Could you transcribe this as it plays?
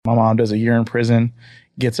My mom does a year in prison,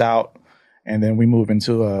 gets out, and then we move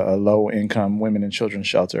into a low-income women and children's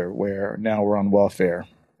shelter where now we're on welfare.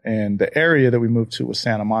 And the area that we moved to was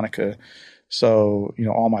Santa Monica. So,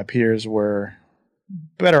 all my peers were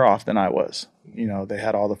better off than I was. They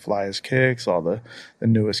had all the flyest kicks, all the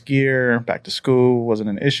newest gear, back to school wasn't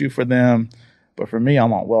an issue for them. But for me,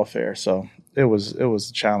 I'm on welfare. So it was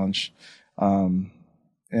a challenge.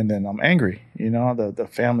 And then I'm angry, the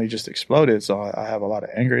family just exploded. So I have a lot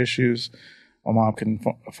of anger issues. My mom couldn't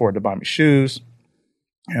afford to buy me shoes,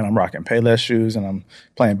 and I'm rocking Payless shoes, and I'm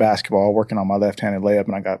playing basketball, working on my left-handed layup,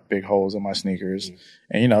 and I got big holes in my sneakers.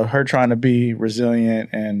 And, her trying to be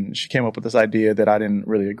resilient, and she came up with this idea that I didn't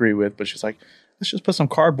really agree with, but she's like, let's just put some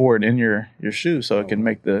cardboard in your shoe so it can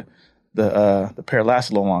make the pair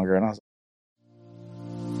last a little longer. And I was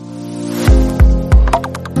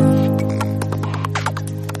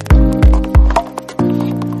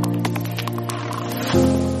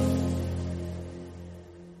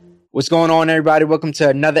What's going on, everybody? Welcome to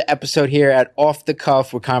another episode here at Off the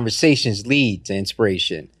Cuff, where conversations lead to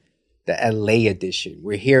inspiration. The LA edition.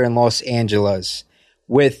 We're here in Los Angeles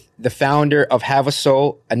with the founder of Have a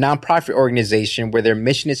Soul, a nonprofit organization where their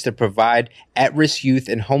mission is to provide at-risk youth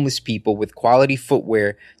and homeless people with quality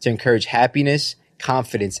footwear to encourage happiness,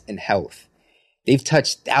 confidence, and health. They've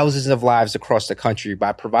touched thousands of lives across the country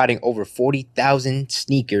by providing over 40,000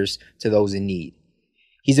 sneakers to those in need.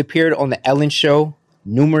 He's appeared on The Ellen Show,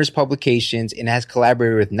 numerous publications, and has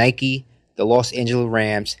collaborated with Nike, the Los Angeles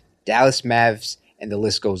Rams, Dallas Mavs, and the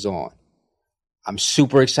list goes on. I'm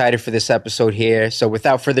super excited for this episode here. So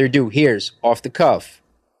without further ado, here's Off the Cuff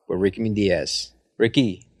with Ricky Mendiaz.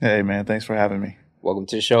 Ricky. Hey, man. Thanks for having me. Welcome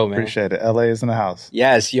to the show, man. Appreciate it. LA is in the house.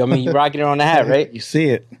 Yes. You're rocking it on the hat, right? You see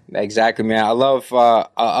it. Exactly, man. I love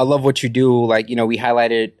what you do. We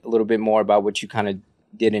highlighted a little bit more about what you kind of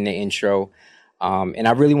did in the intro. And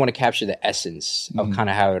I really want to capture the essence of kind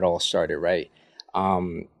of how it all started, right?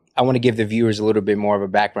 I want to give the viewers a little bit more of a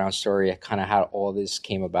background story of kind of how all this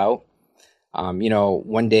came about.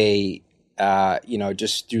 One day,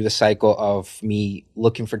 just through the cycle of me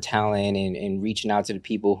looking for talent and reaching out to the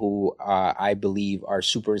people who I believe are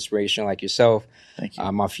super inspirational, like yourself. Thank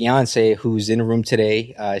you. My fiance, who's in the room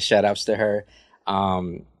today, shout outs to her.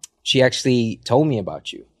 She actually told me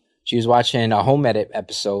about you. She was watching a Home Edit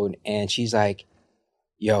episode, and she's like,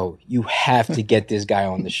 yo, you have to get this guy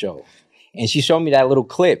on the show. And she showed me that little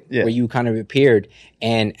clip where you kind of appeared.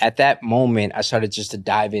 And at that moment, I started just to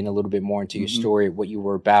dive in a little bit more into your story, what you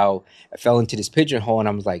were about. I fell into this pigeonhole, and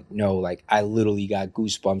I was like, no, I literally got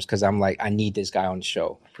goosebumps because I'm like, I need this guy on the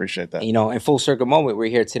show. Appreciate that. In full circle moment,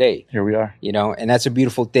 we're here today. Here we are. And that's a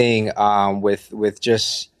beautiful thing with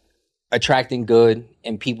just attracting good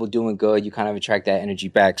and people doing good. You kind of attract that energy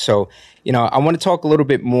back. So, I want to talk a little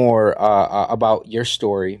bit more about your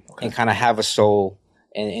story and kind of Have a Soul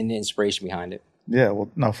and the inspiration behind it. Yeah,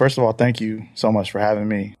 well, no, first of all, thank you so much for having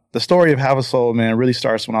me. The story of Have a Soul, man, really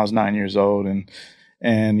starts when I was 9 years old, and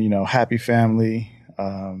happy family,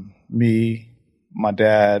 me, my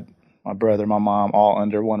dad, my brother, my mom, all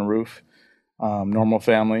under one roof, normal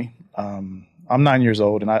family. I'm 9 years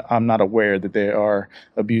old, and I'm not aware that they are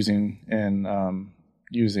abusing and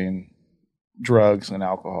using drugs and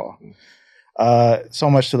alcohol. So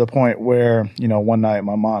much to the point where, one night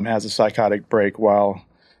my mom has a psychotic break while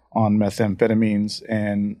on methamphetamines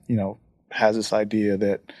and, has this idea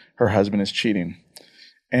that her husband is cheating.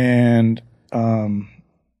 And,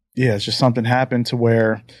 it's just something happened to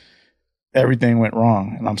where everything went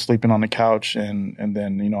wrong, and I'm sleeping on the couch, and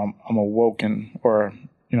then, I'm awoken, or,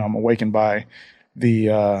 I'm awakened by the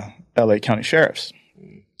LA County sheriffs.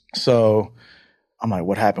 So I'm like,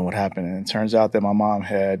 what happened? And it turns out that my mom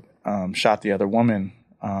had shot the other woman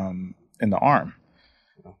in the arm.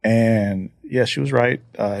 And yeah, she was right.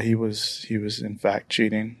 He was in fact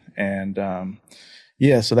cheating. And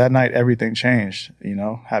so that night everything changed,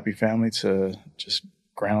 happy family to just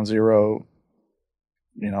ground zero.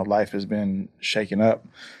 Life has been shaken up.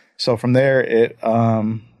 So from there,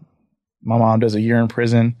 my mom does a year in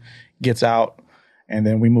prison, gets out, and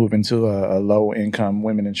then we move into a low-income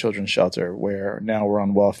women and children's shelter where now we're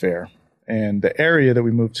on welfare. And the area that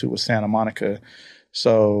we moved to was Santa Monica.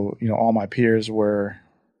 So, all my peers were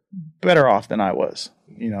better off than I was.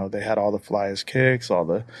 They had all the flyest kicks, all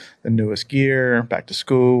the newest gear, back to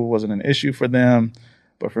school wasn't an issue for them.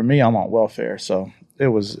 But for me, I'm on welfare. So it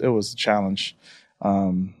was a challenge.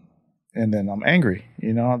 And then I'm angry,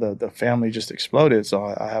 the family just exploded. So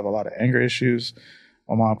I have a lot of anger issues.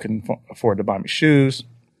 My mom couldn't afford to buy me shoes,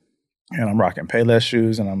 and I'm rocking Payless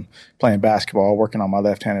shoes, and I'm playing basketball, working on my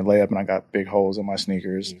left-handed layup, and I got big holes in my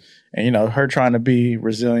sneakers. And, you know, her trying to be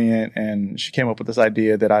resilient, and she came up with this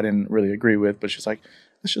idea that I didn't really agree with, but she's like,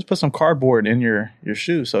 let's just put some cardboard in your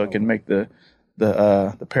shoe so it can make the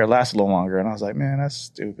pair last a little longer. And I was like, man, that's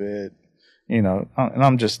stupid. You know, and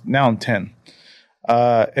I'm 10.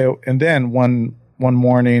 And then one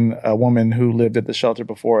morning, a woman who lived at the shelter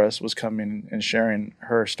before us was coming and sharing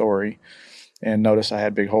her story, and noticed I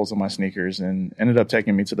had big holes in my sneakers, and ended up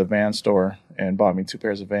taking me to the Vans store and bought me 2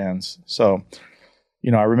 pairs of Vans. So,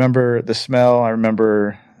 you know, I remember the smell, I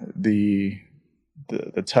remember the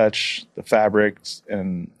touch, the fabrics,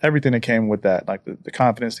 and everything that came with that, like the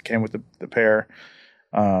confidence that came with the pair,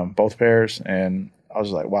 both pairs. And I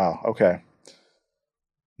was like, wow, okay.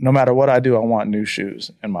 No matter what I do, I want new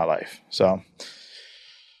shoes in my life. So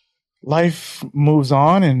life moves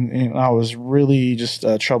on, and I was really just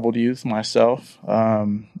a troubled youth myself,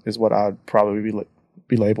 is what I'd probably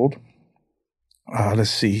be labeled. Let's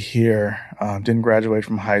see here. Didn't graduate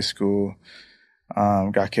from high school.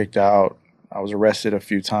 Got kicked out. I was arrested a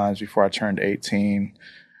few times before I turned 18.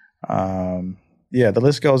 The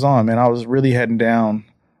list goes on, man. I was really heading down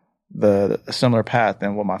a similar path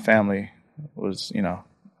than what my family was,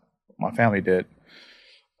 my family did.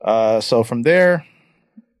 So from there,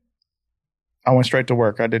 I went straight to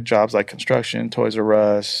work. I did jobs like construction, Toys R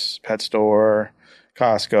Us, pet store,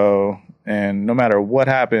 Costco. And no matter what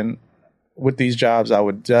happened with these jobs, I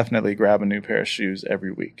would definitely grab a new pair of shoes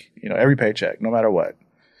every week, every paycheck, no matter what.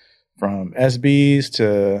 From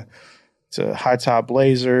SBs to high top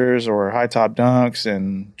Blazers or high top Dunks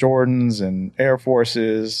and Jordans and Air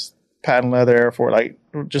Forces, patent leather Air Force, like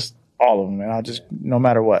just all of them, man. No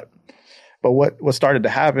matter what. But what started to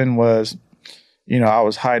happen was, I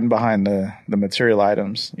was hiding behind the material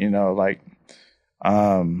items,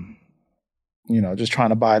 just trying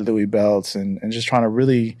to buy Louis belts and just trying to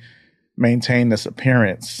really maintain this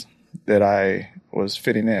appearance that I was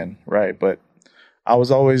fitting in, right? But I was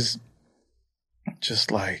always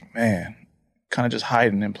just like, man, kind of just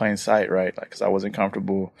hiding in plain sight, right? Like, because I wasn't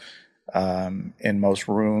comfortable in most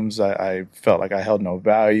rooms. I felt like I held no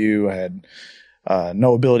value. I had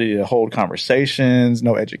no ability to hold conversations,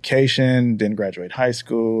 no education, didn't graduate high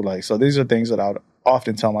school. So these are things that I would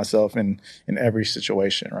often tell myself in every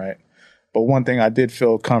situation, right? But one thing I did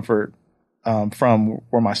feel comfort from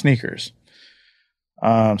were my sneakers.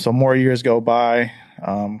 So more years go by,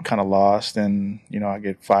 kind of lost, and, I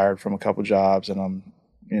get fired from a couple jobs, and I'm,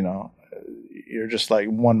 you're just like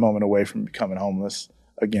one moment away from becoming homeless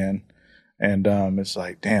again. And it's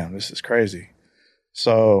like, damn, this is crazy.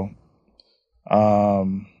 So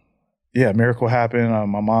miracle happened.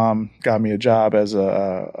 My mom got me a job as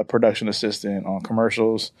a production assistant on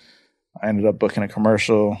commercials. I ended up booking a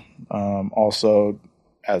commercial, also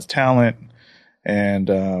as talent, and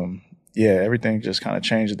everything just kind of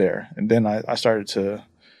changed there. And then I started to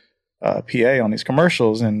PA on these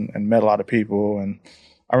commercials and met a lot of people. And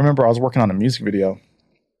I remember I was working on a music video,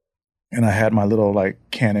 and I had my little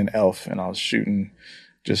Canon ELPH, and I was shooting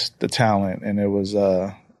just the talent, and it was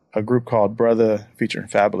a group called Brother featuring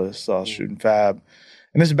Fabulous. So I was shooting Fab.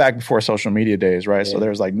 And this is back before social media days, right? Yeah. So there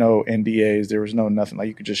was no NDAs. There was no nothing.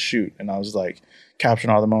 You could just shoot. And I was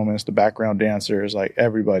capturing all the moments, the background dancers,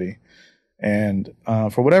 everybody. And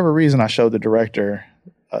for whatever reason, I showed the director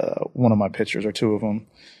one of my pictures or 2 of them.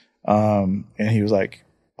 And he was like,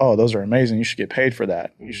 oh, those are amazing. You should get paid for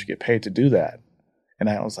that. You should get paid to do that. And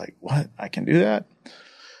I was like, what? I can do that?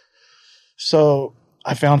 So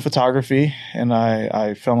I found photography, and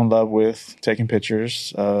I fell in love with taking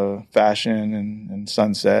pictures of fashion and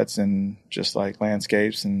sunsets and just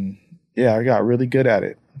landscapes. And I got really good at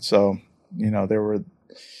it. So, there were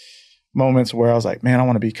moments where I was like, man, I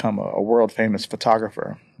want to become a world famous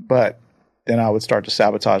photographer. But then I would start to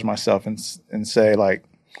sabotage myself and say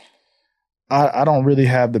I don't really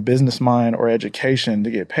have the business mind or education to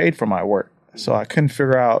get paid for my work. So I couldn't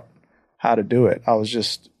figure out how to do it. I was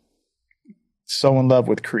just so in love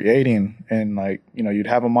with creating, and you'd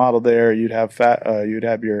have a model there, you'd have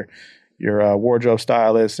your wardrobe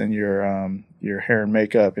stylist and your hair and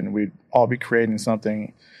makeup, and we'd all be creating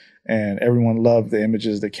something, and everyone loved the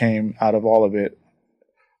images that came out of all of it.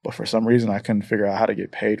 But for some reason, I couldn't figure out how to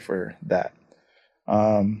get paid for that.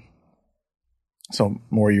 So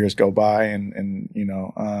more years go by, and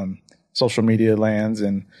social media lands,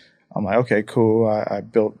 and I'm like, okay, cool. I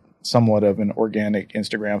built somewhat of an organic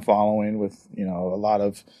Instagram following with, a lot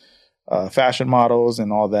of fashion models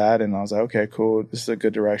and all that. And I was like, okay, cool. This is a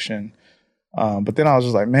good direction. But then I was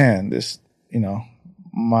just like, man, this,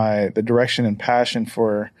 the direction and passion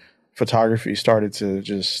for photography started to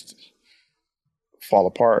just fall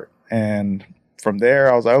apart. And from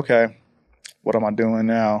there, I was like, okay, what am I doing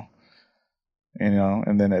now?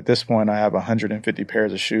 And then at this point, I have 150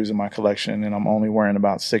 pairs of shoes in my collection, and I'm only wearing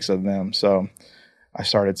about 6 of them. So I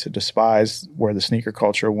started to despise where the sneaker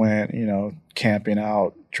culture went, camping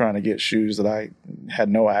out, trying to get shoes that I had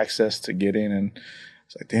no access to getting. And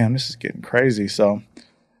it's like, damn, this is getting crazy. So,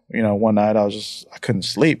 one night I couldn't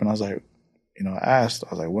sleep. And I was like, I was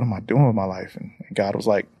like, what am I doing with my life? And God was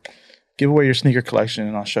like, give away your sneaker collection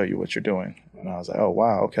and I'll show you what you're doing. And I was like, oh,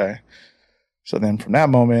 wow, okay. So then from that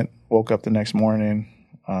moment, woke up the next morning,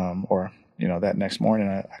 that next morning,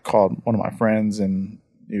 I called one of my friends and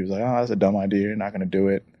he was like, oh, that's a dumb idea. You're not going to do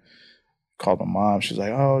it. Called my mom. She was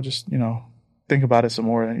like, oh, just, think about it some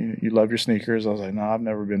more. You love your sneakers. I was like, no, I've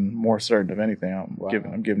never been more certain of anything.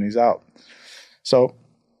 I'm giving these out. So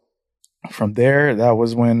from there, that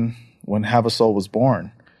was when Have a Soul was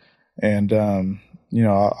born. And,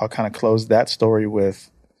 I'll kind of close that story with,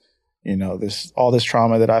 all this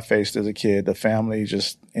trauma that I faced as a kid, the family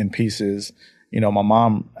just in pieces. My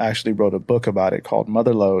mom actually wrote a book about it called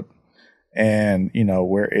Motherload. And,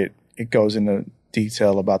 where it goes into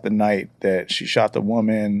detail about the night that she shot the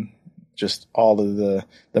woman, just all of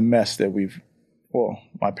the mess that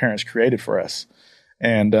my parents created for us.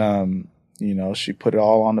 And, she put it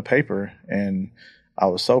all on the paper and I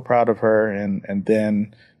was so proud of her. And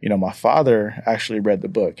then, my father actually read the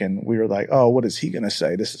book and we were like, oh, what is he going to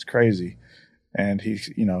say? This is crazy. And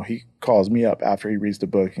he calls me up after he reads the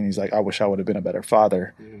book and he's like, I wish I would have been a better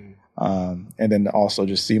father. And then also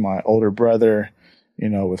just see my older brother,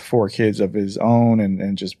 with 4 kids of his own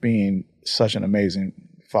and just being such an amazing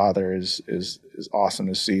father is awesome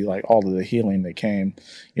to see, like all of the healing that came,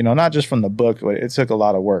 not just from the book, but it took a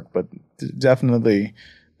lot of work, but definitely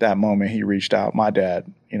that moment he reached out, my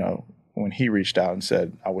dad, when he reached out and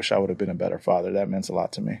said, I wish I would have been a better father, that meant a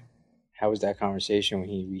lot to me. How was that conversation when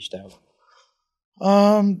he reached out?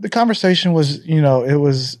 The conversation was, it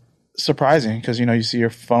was surprising because, you see your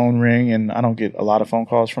phone ring and I don't get a lot of phone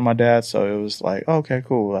calls from my dad. So it was like, oh, okay,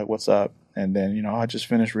 cool. Like, what's up? And then, I just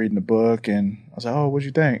finished reading the book and I was like, oh, what'd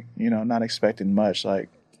you think? Not expecting much, like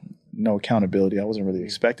no accountability. I wasn't really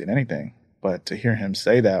expecting anything. But to hear him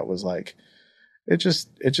say that was like, it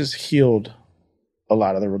just healed a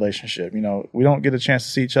lot of the relationship. We don't get a chance to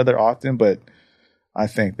see each other often, but I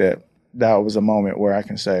think that was a moment where I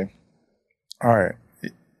can say, all right,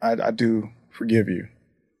 I do forgive you.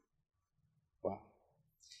 Wow.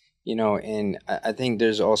 And I think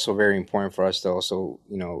there's also very important for us to also,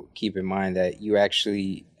 keep in mind that you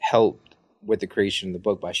actually helped with the creation of the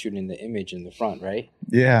book by shooting the image in the front, right?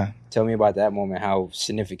 Yeah. Tell me about that moment, how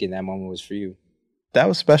significant that moment was for you. That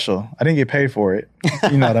was special. I didn't get paid for it.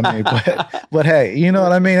 You know what I mean? But hey, you know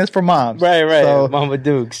what I mean? It's for moms. Right. So, Mama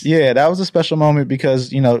Dukes. Yeah, that was a special moment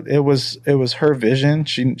because, it was her vision.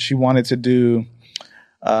 She wanted to do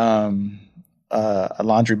a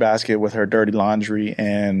laundry basket with her dirty laundry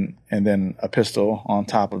and then a pistol on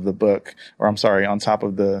top of the book, or I'm sorry, on top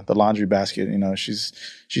of the laundry basket.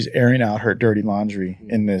 She's airing out her dirty laundry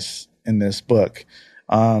in this book.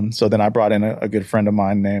 So then I brought in a good friend of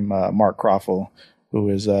mine named Mark Croffle, who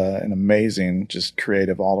is an amazing, just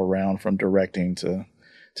creative all around, from directing to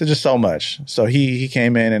just so much. So he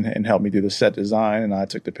came in and helped me do the set design, and I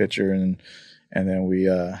took the picture, and then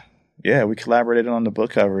we collaborated on the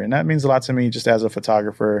book cover. And that means a lot to me just as a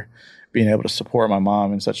photographer, being able to support my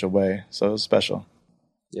mom in such a way. So it was special.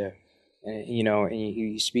 Yeah. And,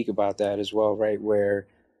 you speak about that as well, right? Where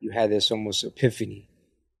you had this almost epiphany,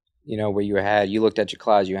 where you looked at your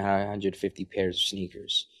closet, you had 150 pairs of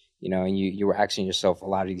sneakers, and you were asking yourself a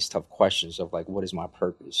lot of these tough questions of like, what is my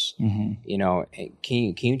purpose? And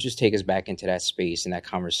can you just take us back into that space and that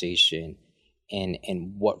conversation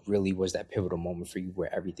and what really was that pivotal moment for you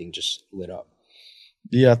where everything just lit up?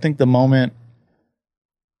 Yeah, I think the moment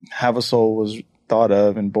Have a Soul was thought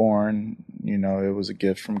of and born, it was a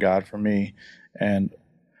gift from God for me.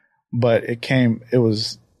 But it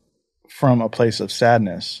was from a place of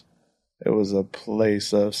sadness. It was a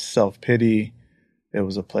place of self-pity. It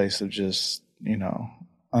was a place of just,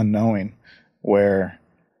 unknowing, where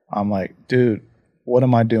I'm like, dude, what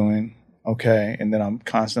am I doing? Okay. And then I'm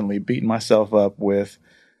constantly beating myself up with,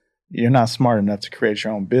 you're not smart enough to create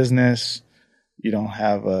your own business. You don't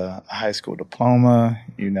have a high school diploma.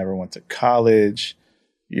 You never went to college.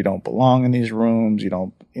 You don't belong in these rooms. You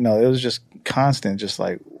don't, it was just constant, just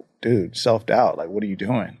like, dude, self-doubt. Like, what are you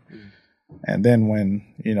doing? And then when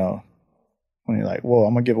you're like, well,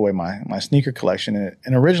 I'm going to give away my sneaker collection.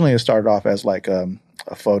 And originally it started off as like a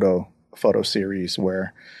photo series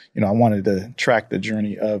where, I wanted to track the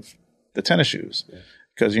journey of the tennis shoes.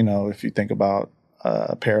 Because, if you think about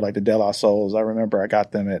a pair like the De La Souls. I remember I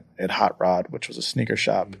got them at Hot Rod, which was a sneaker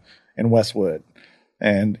shop in Westwood.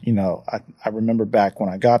 And, you know, I remember back when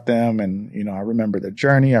I got them, and, you know, I remember the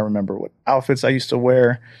journey. I remember what outfits I used to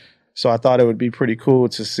wear. So I thought it would be pretty cool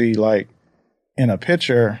to see, like, in a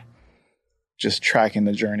picture, just tracking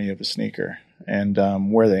the journey of a sneaker and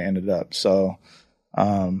where they ended up. So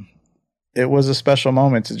it was a special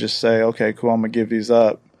moment to just say, okay, cool, I'm going to give these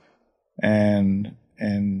up and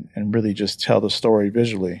really just tell the story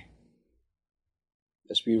visually.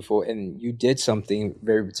 That's beautiful. And you did something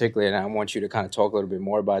very particular, and I want you to kind of talk a little bit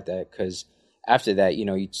more about that, because after that, you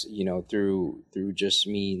know, through just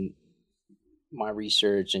me, my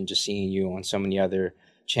research, and just seeing you on so many other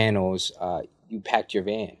channels, you packed your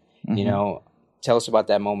van. Mm-hmm. You know, tell us about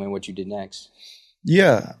that moment, what you did next.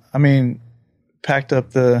 Yeah, I mean, packed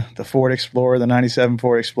up the Ford Explorer, the 97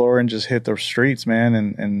 Ford Explorer, and just hit the streets, man,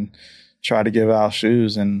 and tried to give out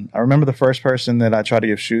shoes. And I remember the first person that I tried to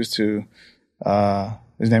give shoes to,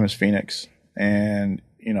 his name is Phoenix. And,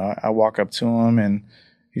 you know, I walk up to him and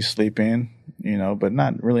he's sleeping, you know, but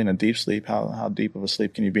not really in a deep sleep. How deep of a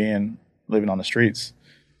sleep can you be in living on the streets?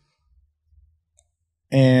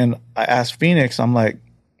 And I asked Phoenix, I'm like,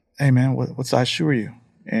 hey man, what size shoe are you?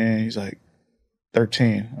 And he's like,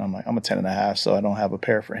 13. I'm like, I'm a 10 and a half, so I don't have a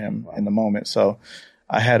pair for him in the moment. So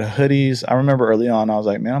I had hoodies. I remember early on, I was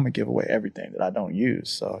like, man, I'm gonna give away everything that I don't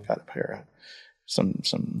use. So I got a pair of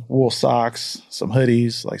some wool socks, some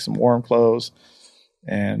hoodies, like some warm clothes.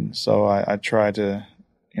 And so I tried to,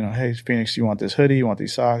 you know, hey, Phoenix, you want this hoodie? You want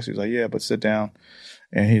these socks? He was like, yeah, but sit down.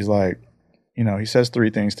 And he's like, you know, he says 3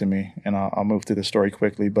 things to me, and I'll move through the story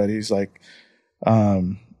quickly. But he's like,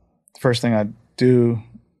 first thing I do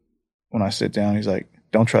when I sit down, he's like,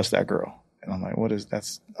 don't trust that girl. And I'm like,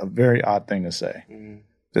 that's a very odd thing to say. Mm-hmm.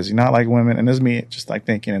 Does he not like women? And this is me just like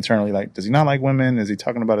thinking internally, like, does he not like women? Is he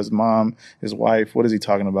talking about his mom, his wife? What is he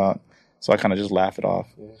talking about? So I kind of just laugh it off.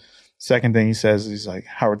 Yeah. Second thing he says, he's like,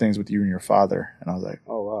 how are things with you and your father? And I was like,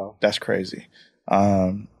 oh, wow, that's crazy.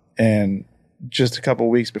 And just a couple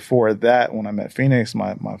of weeks before that, when I met Phoenix,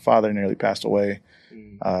 my father nearly passed away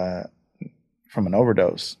from an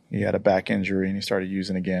overdose. He had a back injury and he started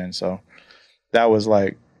using again. So that was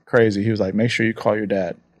like crazy. He was like, make sure you call your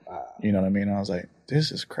dad. Wow. You know what I mean? And I was like,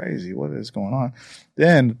 this is crazy. What is going on?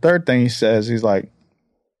 Then the third thing he says, he's like,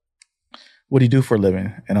 what do you do for a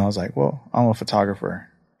living? And I was like, well, I'm a photographer.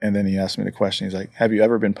 And then he asked me the question. He's like, have you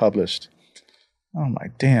ever been published? I'm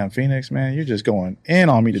like, damn, Phoenix, man, you're just going in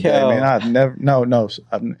on me today, man. I've never, no.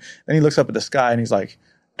 Then he looks up at the sky and he's like,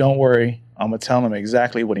 don't worry. I'm going to tell him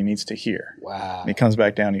exactly what he needs to hear. Wow. And he comes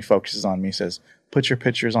back down and he focuses on me. He says, put your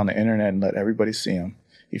pictures on the internet and let everybody see them.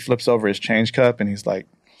 He flips over his change cup and he's like,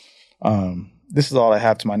 this is all I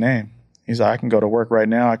have to my name. He's like, I can go to work right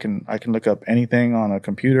now. I can look up anything on a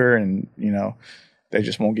computer and, you know, they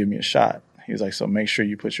just won't give me a shot. He's like, so make sure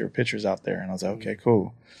you put your pictures out there. And I was like, okay,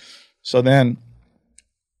 cool. So then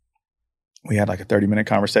we had like a 30-minute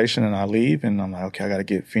conversation and I leave and I'm like, okay, I got to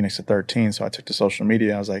get Phoenix to 13. So I took to social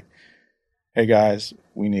media. I was like, hey guys,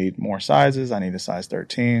 we need more sizes. I need a size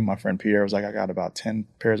 13. My friend Pierre was like, I got about 10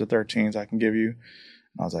 pairs of 13s I can give you.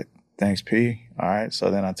 And I was like, thanks, P. All right. So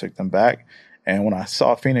then I took them back. And when I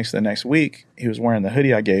saw Phoenix the next week, he was wearing the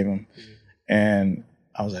hoodie I gave him. Mm-hmm. And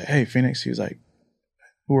I was like, hey, Phoenix. He was like,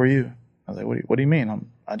 who are you? I was like, what do you mean?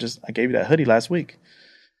 I gave you that hoodie last week.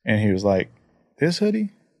 And he was like, this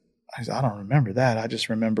hoodie? I said, I don't remember that. I just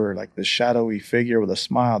remember like the shadowy figure with a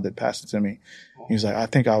smile that passed it to me. He was like, I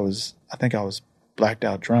think I was blacked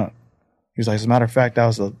out drunk. He was like, as a matter of fact, I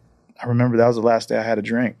remember that was the last day I had a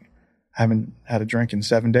drink. I haven't had a drink in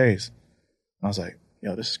 7 days. And I was like,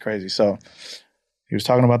 yo, this is crazy. So he was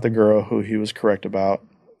talking about the girl who he was correct about.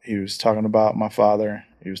 He was talking about my father.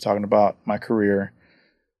 He was talking about my career.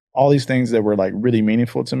 All these things that were like really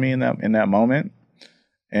meaningful to me in that moment.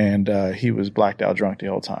 And he was blacked out drunk the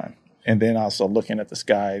whole time. And then also looking at the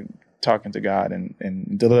sky, talking to God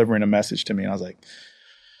and delivering a message to me. And I was like,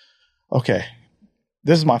 okay,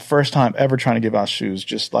 this is my first time ever trying to give out shoes,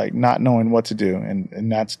 just like not knowing what to do.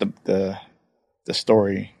 And that's the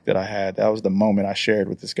story that I had. That was the moment I shared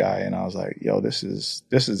with this guy. And I was like, yo, this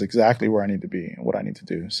is exactly where I need to be and what I need to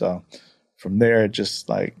do. So from there, it just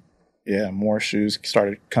like, yeah, more shoes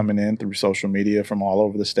started coming in through social media from all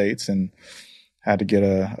over the States and had to get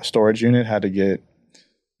a storage unit,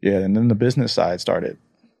 and then the business side started.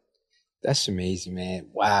 That's amazing, man.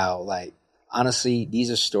 Wow. Like, honestly, these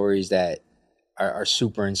are stories that are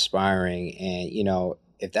super inspiring. And, you know,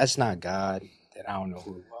 if that's not God, then I don't know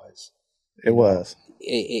who it was. It was.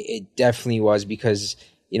 It definitely was, because,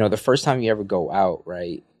 you know, the first time you ever go out,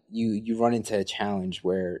 right, you run into a challenge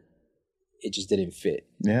where it just didn't fit.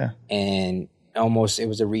 Yeah. And almost it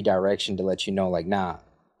was a redirection to let you know, like, nah,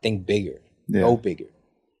 think bigger, Yeah. go bigger.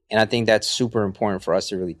 And I think that's super important for us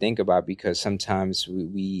to really think about, because sometimes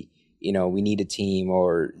we we need a team,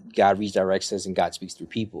 or God redirects us and God speaks through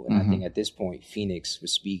people. And I think at this point, Phoenix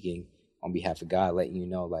was speaking on behalf of God, letting you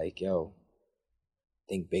know, like, yo,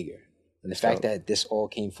 think bigger. And the fact that this all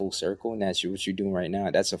came full circle and that's what you're doing right now,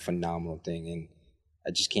 that's a phenomenal thing. And I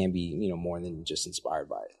just can't be, more than just inspired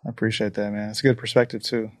by it. I appreciate that, man. It's a good perspective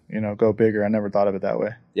too. Go bigger. I never thought of it that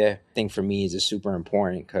way. Yeah. I think for me, it's super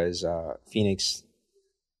important because Phoenix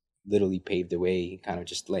literally paved the way, kind of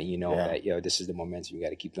just letting you know that, this is the momentum. You got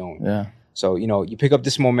to keep going. Yeah. So, you pick up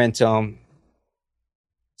this momentum.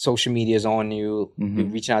 Social media is on you. You're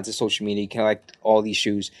reaching out to social media. You collect all these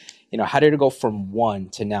shoes. How did it go from 1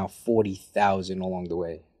 to now 40,000 along the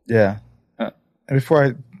way? Yeah. And before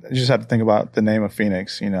I just have to think about the name of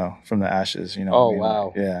Phoenix, from the ashes, Oh,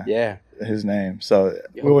 wow. Like, yeah. His name. So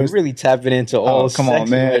we're really tapping into all come on,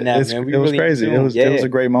 man. Right now, man. It was crazy. It was a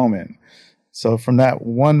great moment. So from that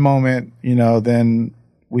one moment, then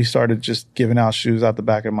we started just giving out shoes out the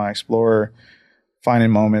back of my Explorer,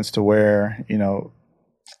 finding moments to wear,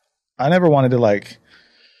 I never wanted to like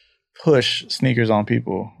push sneakers on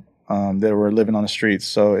people that were living on the streets.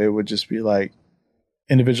 So it would just be like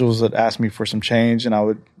individuals that asked me for some change, and I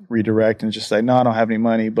would redirect and just say, no, I don't have any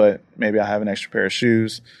money, but maybe I have an extra pair of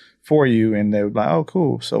shoes for you. And they would be like, oh,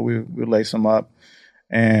 cool. So we would lace them up,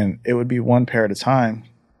 and it would be one pair at a time.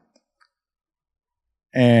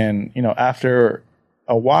 And, after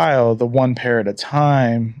a while, the one pair at a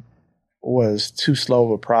time was too slow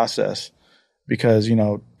of a process because,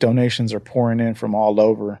 donations are pouring in from all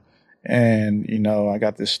over. And, I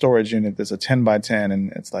got this storage unit that's a 10 by 10,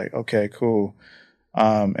 and it's like, okay, cool.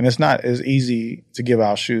 And it's not as easy to give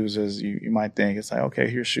out shoes as you might think. It's like, okay,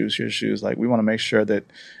 here's shoes. Like, we want to make sure that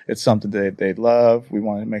it's something that they love. We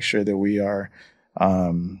want to make sure that we are,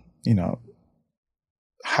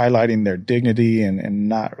 highlighting their dignity and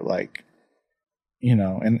not like,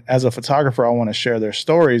 and as a photographer, I want to share their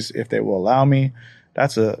stories if they will allow me.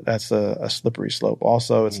 That's a slippery slope.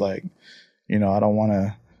 Also, it's like, I don't want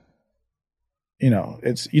to,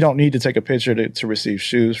 you don't need to take a picture to receive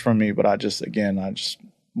shoes from me, but I just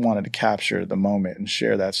wanted to capture the moment and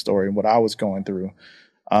share that story, what I was going through.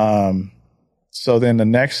 So then the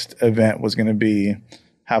next event was going to be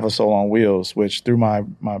Have a Soul on Wheels, which through my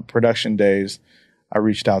production days, I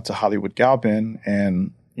reached out to Hollywood Galpin,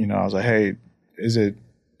 and, I was like, hey, is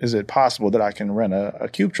it possible that I can rent a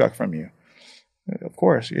cube truck from you? Of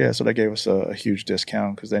course. Yeah. So they gave us a huge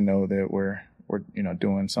discount because they know that we're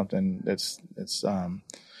doing something that's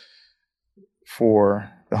for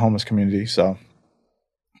the homeless community. So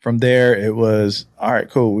from there, it was, all right,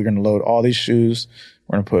 cool. We're going to load all these shoes.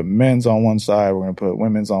 We're going to put men's on one side. We're going to put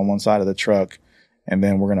women's on one side of the truck. And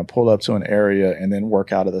then we're going to pull up to an area and then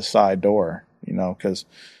work out of the side door, because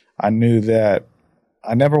I knew that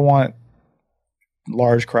I never want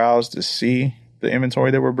large crowds to see the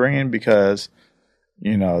inventory that we're bringing because,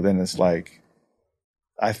 then it's like,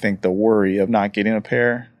 I think the worry of not getting a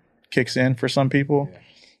pair kicks in for some people. Yeah.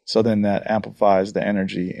 So then that amplifies the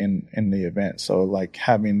energy in the event. So like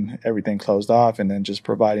having everything closed off and then just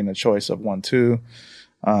providing a choice of 1, 2,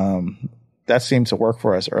 that seemed to work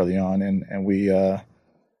for us early on. And we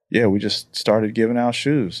just started giving out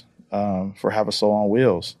shoes, for Have a Soul on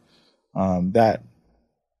Wheels. That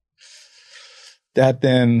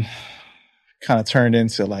then kind of turned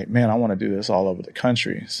into like, man, I want to do this all over the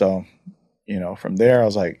country. So, from there I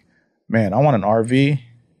was like, man, I want an RV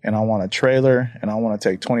and I want a trailer and I want to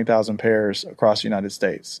take 20,000 pairs across the United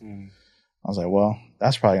States. I was like, well,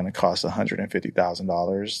 that's probably going to cost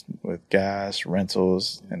 $150,000 with gas,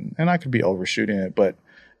 rentals, and I could be overshooting it. But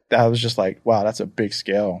that was just like, wow, that's a big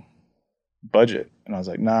scale budget. And I was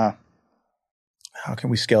like, nah, how can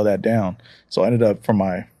we scale that down? So I ended up, for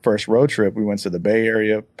my first road trip, we went to the Bay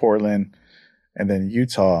Area, Portland, and then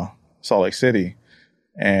Utah, Salt Lake City.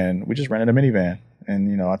 And we just rented a minivan.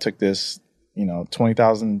 And, I took this,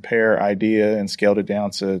 20,000 pair idea and scaled it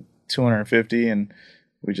down to 250. And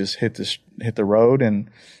we just hit the road. And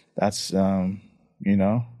that's, have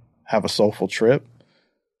a soulful trip.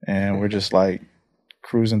 And we're just like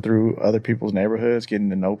cruising through other people's neighborhoods, getting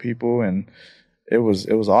to know people. And it was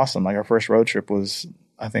awesome. Like our first road trip was,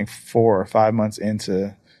 I think, 4 or 5 months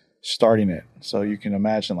into starting it. So you can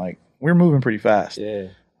imagine, like, we're moving pretty fast. Yeah.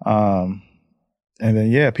 And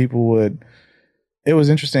then, it was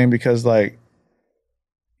interesting because, like,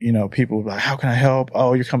 people were like, how can I help?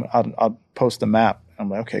 Oh, you're coming. I'll post a map. I'm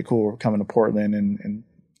like, okay, cool. We're coming to Portland in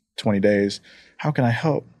 20 days. How can I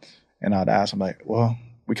help? And I'd ask them like, well,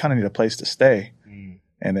 we kind of need a place to stay.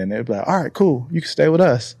 And then they'd be like, all right, cool. You can stay with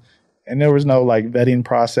us. And there was no like vetting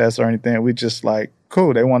process or anything. We just like,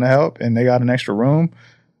 cool, they want to help and they got an extra room.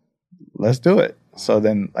 Let's do it. So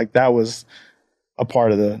then like that was a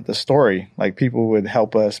part of the story. Like people would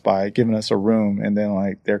help us by giving us a room, and then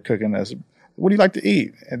like they're cooking us, what do you like to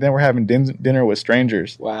eat? And then we're having dinner with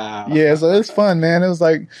strangers. Wow. Yeah. So it's fun, man. It was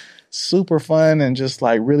like super fun and just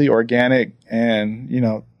like really organic, and, you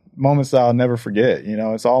know, moments that I'll never forget. You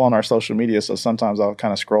know, it's all on our social media. So sometimes I'll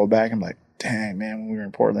kind of scroll back and be like, dang, man, when we were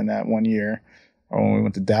in Portland that one year, or when we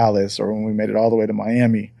went to Dallas, or when we made it all the way to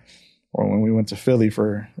Miami, or when we went to Philly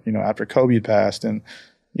for, you know, after Kobe had passed. And,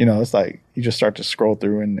 you know, it's like you just start to scroll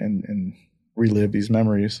through and relive these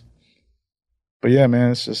memories. But yeah,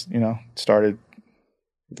 man, it's just, you know, it started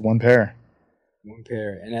with one pair. One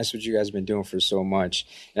pair. And that's what you guys have been doing for so much.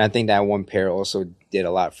 And I think that one pair also did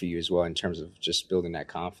a lot for you as well in terms of just building that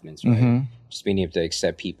confidence, right? Mm-hmm. Just being able to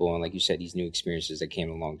accept people. And like you said, these new experiences that came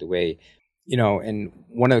along the way. You know, and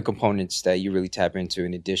one of the components that you really tap into,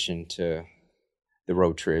 in addition to the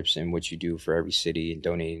road trips and what you do for every city and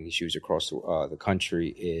donating these shoes across the country,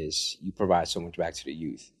 is you provide so much back to the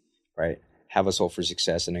youth, right? Have a Soul for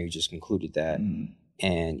Success. I know you just concluded that. Mm-hmm.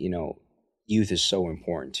 And, you know, youth is so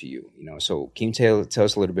important to you, you know. So can you tell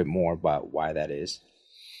us a little bit more about why that is?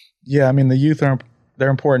 Yeah, I mean, the youth they're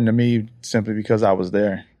important to me simply because I was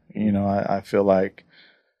there. You know, I feel like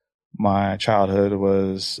my childhood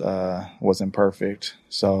wasn't perfect.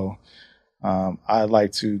 So I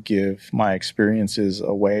like to give my experiences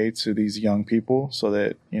away to these young people so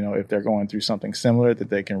that, you know, if they're going through something similar, that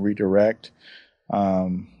they can redirect.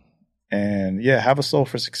 And yeah, Have a Soul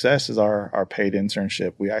for Success is our paid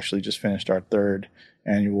internship. We actually just finished our 3rd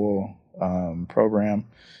annual program,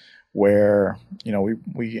 where, you know,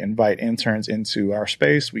 we invite interns into our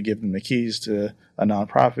space. We give them the keys to a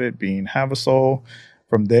nonprofit, being Have a Soul.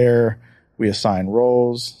 From there, we assign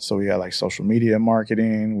roles. So we got like social media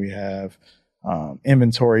marketing. We have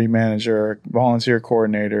inventory manager, volunteer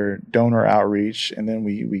coordinator, donor outreach, and then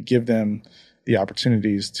we give them the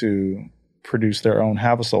opportunities to produce their own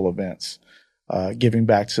Have a Soul events, giving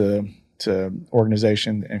back to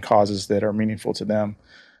organizations and causes that are meaningful to them.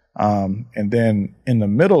 And then in the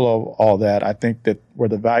middle of all that, I think that where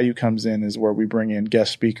the value comes in is where we bring in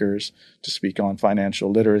guest speakers to speak on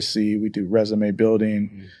financial literacy. We do resume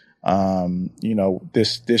building. You know,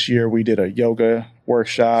 this year we did a yoga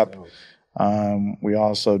workshop. We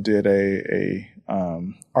also did a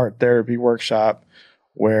art therapy workshop,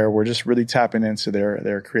 where we're just really tapping into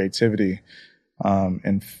their creativity,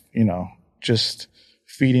 and, you know, just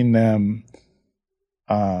feeding them,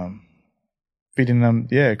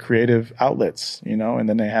 creative outlets, you know, and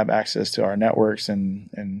then they have access to our networks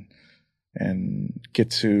and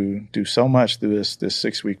get to do so much through this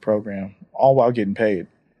 6-week program, all while getting paid.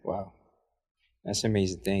 Wow. That's an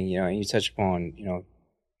amazing thing, you know, and you touch upon, you know,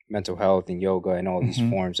 mental health and yoga and all these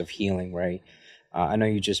forms of healing, right? I know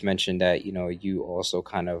you just mentioned that, you know, you also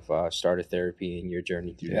kind of started therapy in your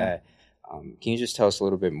journey through that. Can you just tell us a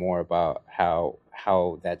little bit more about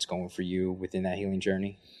how that's going for you within that healing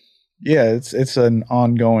journey? Yeah, it's an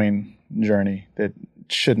ongoing journey that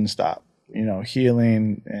shouldn't stop. You know,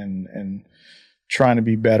 healing and trying to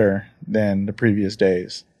be better than the previous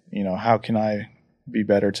days. You know, how can I be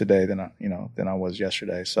better today than I was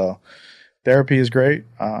yesterday? So therapy is great.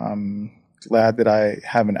 I'm glad that I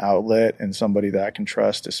have an outlet and somebody that I can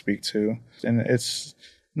trust to speak to. And it's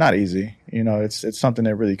not easy. You know, it's something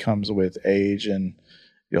that really comes with age, and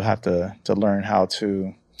you'll have to learn how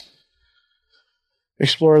to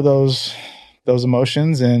explore those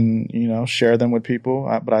emotions and, you know, share them with people.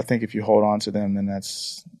 But I think if you hold on to them, then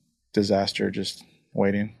that's disaster just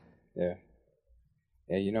waiting. Yeah.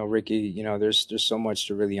 Yeah, you know, Ricky, you know, there's so much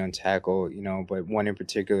to really untackle, you know, but one in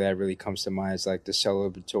particular that really comes to mind is like the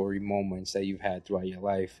celebratory moments that you've had throughout your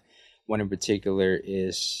life. One in particular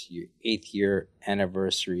is your 8th year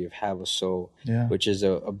anniversary of Have a Soul, which is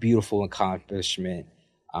a beautiful accomplishment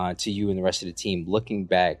to you and the rest of the team. Looking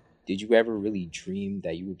back, did you ever really dream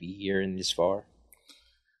that you would be here and this far?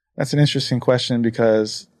 That's an interesting question,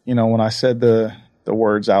 because, you know, when I said the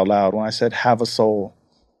words out loud, when I said Have a Soul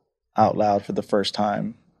out loud for the first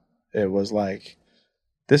time, it was like,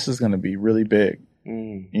 this is going to be really big.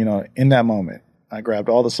 You know, in that moment, I grabbed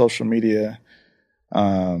all the social media,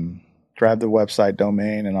 grabbed the website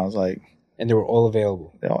domain, and I was like, and they were all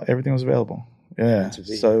available. Everything was available. Yeah.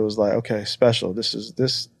 So it was like, okay, special.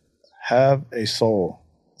 This Have a Soul.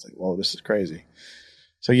 It's like, whoa, this is crazy.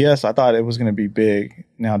 So yes, I thought it was going to be big.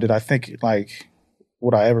 Now, did I think like,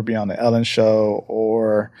 would I ever be on the Ellen Show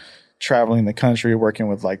or traveling the country working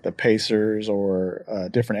with like the Pacers or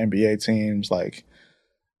different NBA teams? Like,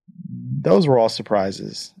 those were all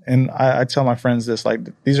surprises. And I tell my friends this, like,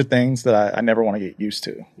 these are things that I never want to get used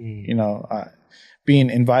to. You know, being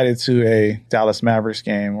invited to a Dallas Mavericks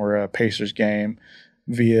game or a Pacers game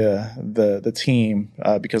via the team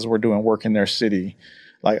because we're doing work in their city.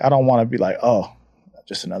 Like, I don't want to be like, oh,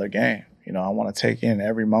 just another game. You know, I want to take in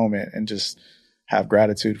every moment and just have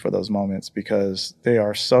gratitude for those moments because they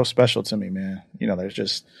are so special to me, man. You know, there's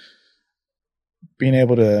just being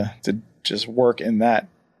able to just work in that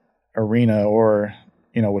arena or,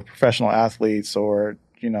 you know, with professional athletes or,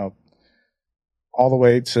 you know, all the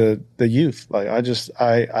way to the youth. Like,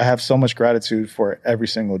 I have so much gratitude for every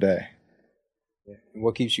single day.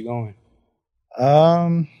 What keeps you going?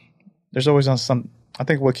 There's always I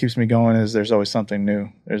think what keeps me going is there's always something new.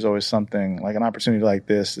 There's always something, like an opportunity like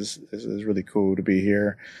this is really cool to be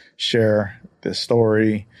here, share this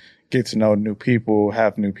story, get to know new people,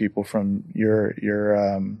 have new people from your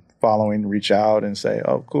following reach out and say,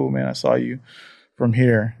 oh, cool, man, I saw you from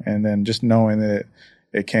here. And then just knowing that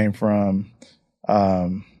it came from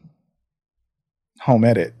Home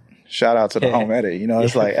Edit. Shout out to the Home Edit. You know,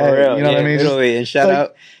 it's like, hey, real. You know what I mean? Literally, and shout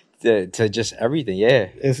out to just everything. Yeah.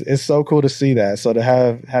 It's so cool to see that. So to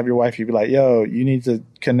have your wife, you'd be like, yo, you need to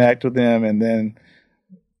connect with them. And then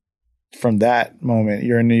from that moment,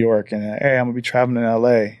 you're in New York and, hey, I'm going to be traveling in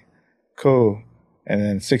LA. Cool. And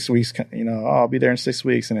then 6 weeks, you know, oh, I'll be there in 6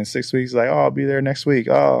 weeks. And then 6 weeks, like, oh, I'll be there next week.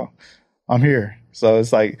 Oh, I'm here. So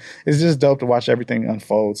it's like, it's just dope to watch everything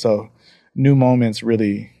unfold. So new moments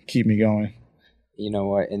really keep me going. You know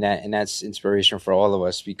what? And that's inspiration for all of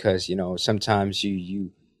us because, you know, sometimes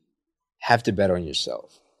you have to bet on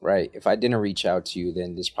yourself, right? If I didn't reach out to you,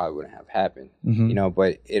 then this probably wouldn't have happened, you know,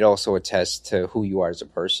 but it also attests to who you are as a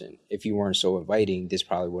person. If you weren't so inviting, this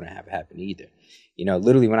probably wouldn't have happened either. You know,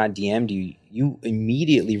 literally when I DM'd you, you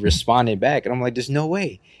immediately responded back. And I'm like, there's no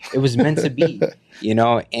way. It was meant to be, you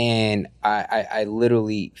know? And I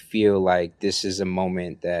literally feel like this is a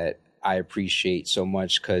moment that I appreciate so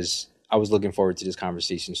much because I was looking forward to this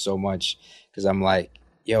conversation so much because I'm like,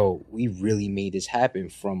 yo, we really made this happen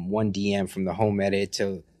from one DM from the Home Edit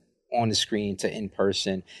to on the screen to in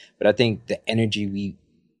person. But I think the energy we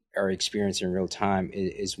are experiencing in real time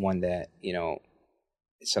is one that, you know,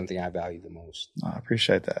 it's something I value the most. I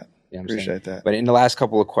appreciate that. You know Appreciate that. But in the last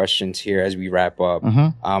couple of questions here, as we wrap up,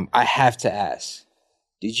 I have to ask,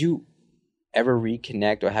 did you ever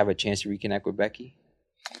reconnect or have a chance to reconnect with Becky?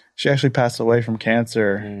 She actually passed away from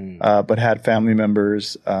cancer, but had family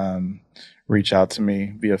members reach out to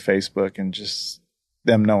me via Facebook and just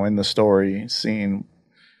them knowing the story, seeing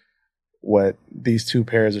what these two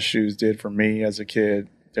pairs of shoes did for me as a kid.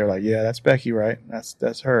 They're like, yeah, that's Becky, right?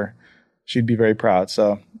 That's her. She'd be very proud.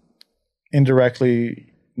 So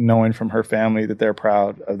indirectly knowing from her family that they're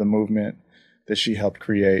proud of the movement that she helped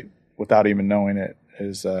create without even knowing it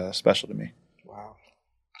is special to me. Wow.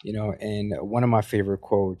 You know, and one of my favorite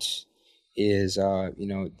quotes is, you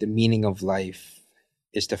know, the meaning of life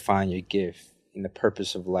is to find your gift and the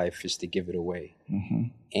purpose of life is to give it away.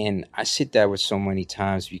 And I sit there with so many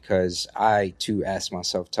times because I too ask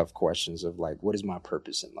myself tough questions of like, what is my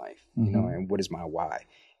purpose in life? You know, and what is my why?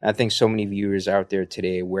 And I think so many viewers out there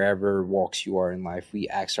today, wherever walks you are in life, we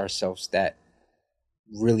ask ourselves that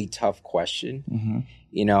really tough question,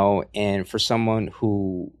 you know, and for someone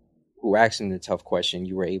who asking the tough question,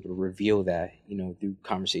 you were able to reveal that, you know, through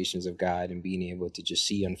conversations of God and being able to just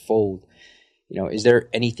see unfold. You know, is there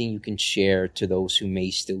anything you can share to those who may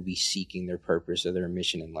still be seeking their purpose or their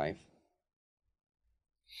mission in life?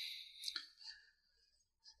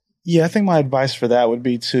 Yeah, I think my advice for that would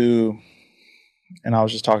be to, and I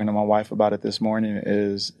was just talking to my wife about it this morning,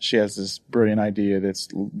 is she has this brilliant idea that's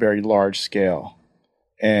very large scale.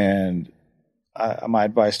 And my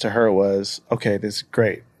advice to her was, okay, this is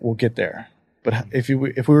great. We'll get there. But if we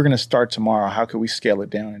were going to start tomorrow, how could we scale it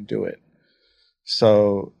down and do it?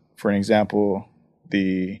 So, for an example,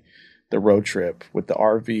 the road trip with the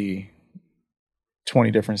RV,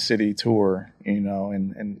 20 different city tour, you know,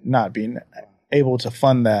 and not being able to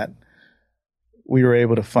fund that, we were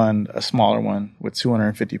able to fund a smaller one with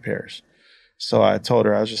 250 pairs. So I told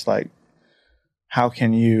her, I was just like, how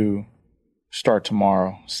can you start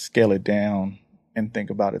tomorrow, scale it down, and think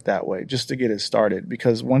about it that way, just to get it started?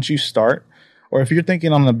 Because once you start, or if you're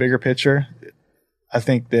thinking on the bigger picture, I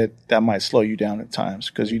think that might slow you down at times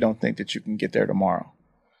because you don't think that you can get there tomorrow.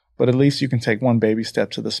 But at least you can take one baby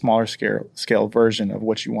step to the smaller scale version of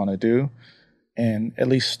what you want to do and at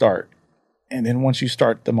least start. And then once you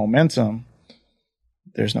start the momentum,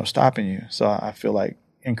 there's no stopping you. So I feel like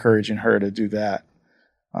encouraging her to do that.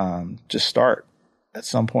 Just start. At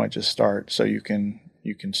some point, just start so you can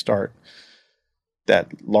start that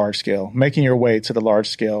large scale, making your way to the large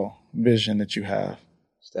scale vision that you have.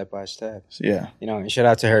 Step by step. So, yeah. You know, and shout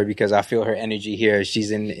out to her because I feel her energy here.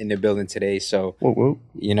 She's in the building today. So, whoop, whoop.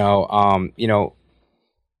 You know,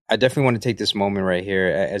 I definitely want to take this moment right here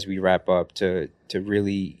as we wrap up to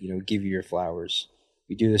really, you know, give you your flowers.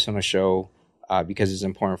 We do this on a show because it's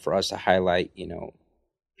important for us to highlight, you know,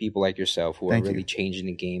 people like yourself who are really changing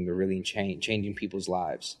the game. They're really changing people's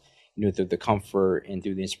lives, you know, through the comfort and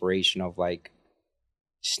through the inspiration of like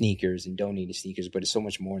sneakers and donating sneakers. But it's so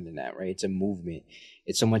much more than that, right? It's a movement.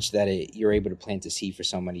 It's so much that you're able to plant a seed for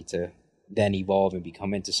somebody to then evolve and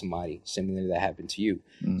become into somebody similar that happened to you.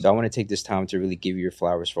 So I want to take this time to really give you your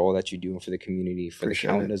flowers for all that you're doing for the community, for the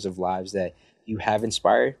countless of lives that you have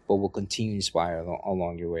inspired, but will continue to inspire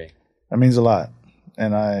along your way. That means a lot.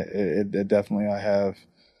 And it definitely, I have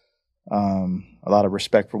a lot of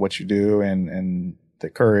respect for what you do and the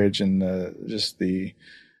courage and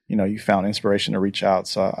you know, you found inspiration to reach out.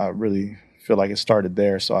 So I really feel like it started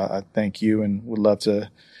there. So I thank you and would love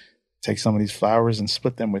to take some of these flowers and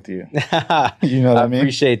split them with you. You know what I mean? I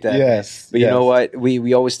appreciate that. Yes. But you know what?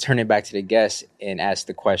 We always turn it back to the guests and ask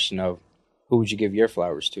the question of, who would you give your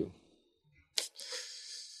flowers to?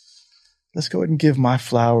 Let's go ahead and give my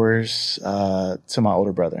flowers to my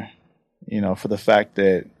older brother, you know, for the fact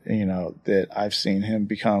that, you know, that I've seen him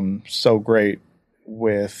become so great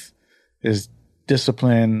with his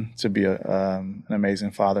discipline to be an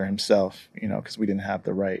amazing father himself, you know, because we didn't have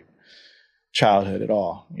the right childhood at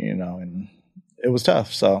all, you know, and it was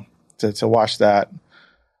tough. So to watch that,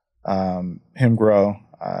 him grow,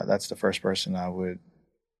 that's the first person I would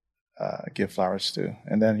give flowers to.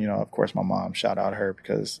 And then, you know, of course, my mom, shout out her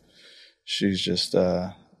because she's just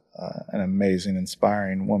an amazing,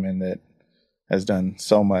 inspiring woman that has done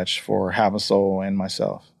so much for Have a Soul and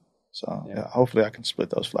myself. So hopefully I can split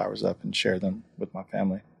those flowers up and share them with my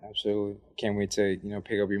family. Absolutely. Can't wait to, you know,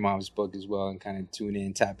 pick up your mom's book as well and kind of tune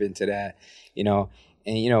in, tap into that, you know.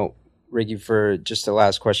 And, you know, Ricky, for just the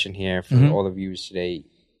last question here for all the viewers today,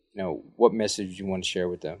 you know, what message do you want to share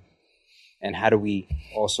with them? And how do we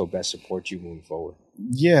also best support you moving forward?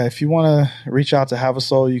 Yeah, if you want to reach out to Have a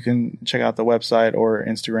Soul, you can check out the website or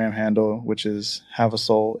Instagram handle, which is Have a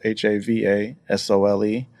Soul,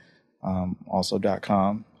 HAVASOLE, also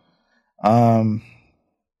 .com.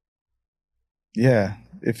 Yeah,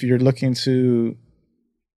 if you're looking to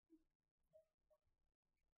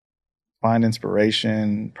find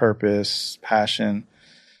inspiration, purpose, passion,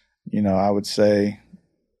 you know, I would say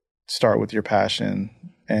start with your passion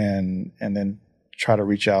and then try to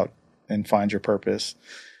reach out and find your purpose.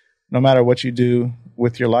 No matter what you do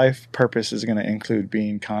with your life, purpose is going to include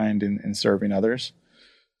being kind and serving others.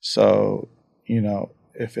 So, you know,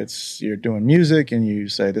 if you're doing music and you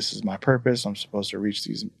say, this is my purpose, I'm supposed to reach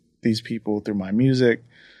these people through my music,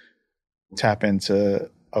 tap into,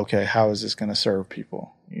 okay, how is this going to serve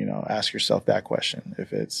people? You know, ask yourself that question.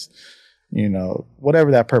 If it's, you know,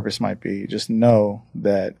 whatever that purpose might be, just know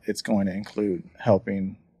that it's going to include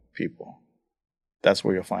helping people. That's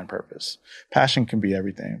where you'll find purpose. Passion can be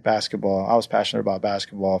everything. Basketball, I was passionate about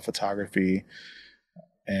basketball, photography,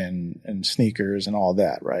 and sneakers and all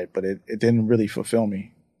that, right? But it didn't really fulfill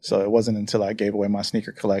me. So it wasn't until I gave away my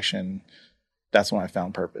sneaker collection, that's when I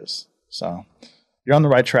found purpose. So you're on the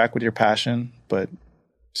right track with your passion, but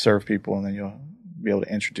serve people and then you'll be able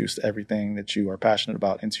to introduce everything that you are passionate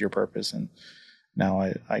about into your purpose. And now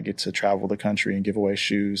I get to travel the country and give away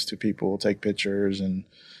shoes to people, take pictures and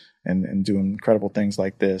do incredible things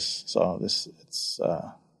like this. So it's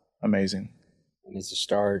amazing. And it's a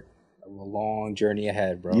start of a long journey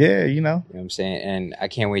ahead, bro. Yeah, you know. You know what I'm saying? And I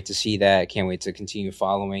can't wait to see that. I can't wait to continue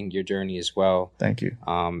following your journey as well. Thank you.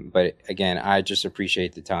 But again, I just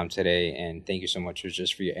appreciate the time today and thank you so much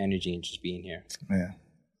for your energy and just being here. Yeah.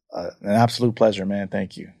 An absolute pleasure, man.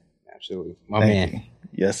 Thank you. Absolutely. My man. You.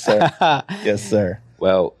 Yes, sir. Yes, sir.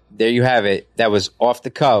 Well, there you have it. That was Off the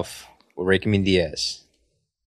Cuff with Ricky Diaz.